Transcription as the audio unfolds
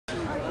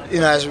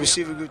As a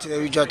receiver group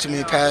today, we dropped too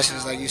many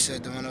passes. Like you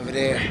said, the one over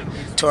there.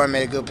 Trojan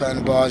made a good play on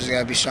the ball. Just got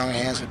to be strong in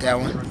hands with that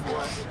one.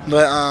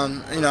 But,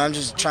 I'm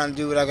just trying to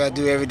do what I got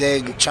to do every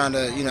day, trying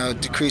to,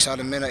 decrease all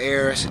the mental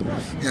errors,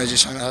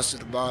 just trying to hustle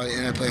the ball,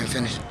 interplay, and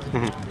finish.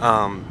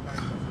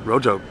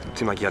 Rojo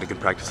seemed like he had a good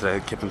practice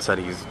today. Kiffin said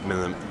he's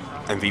been the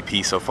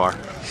MVP so far.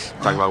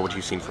 Talk about what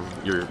you've seen from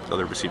your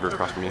other receiver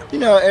across from you.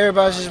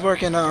 Everybody's just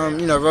working.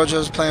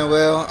 Rojo's playing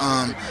well.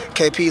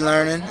 KP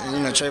learning.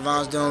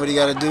 Trayvon's doing what he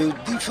got to do.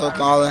 Deep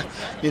footballing.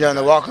 And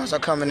the walk-ons are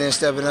coming in,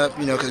 stepping up.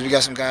 Because we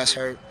got some guys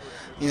hurt.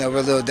 We're a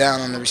little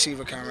down on the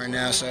receiver count right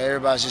now, so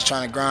everybody's just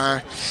trying to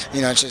grind.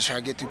 Just try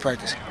to get through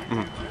practice.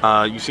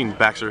 You've seen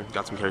Baxter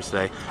got some carries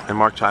today, and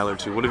Mark Tyler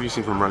too. What have you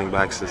seen from running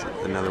backs as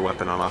another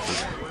weapon on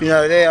offense?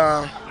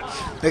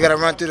 They got to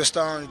run through the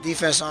stone. The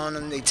defense on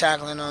them. They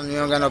tackling them. They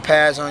don't got no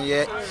pads on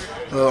yet.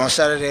 But on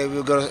Saturday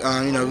we'll go.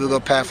 We'll go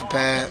pad for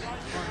pad,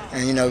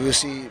 and we'll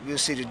see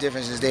the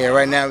differences there.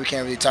 Right now we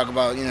can't really talk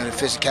about the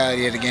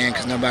physicality of the game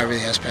because nobody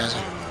really has pads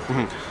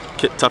on.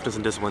 Toughness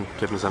and discipline,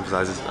 Kiffin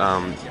emphasizes.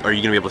 Are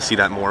you going to be able to see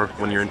that more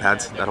when you're in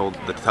pads? That whole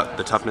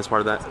the toughness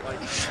part of that?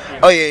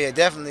 Oh yeah,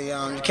 definitely.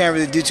 You can't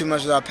really do too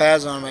much without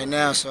pads on right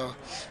now. So,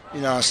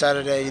 on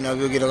Saturday,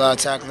 we'll get a lot of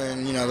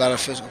tackling, a lot of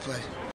physical play.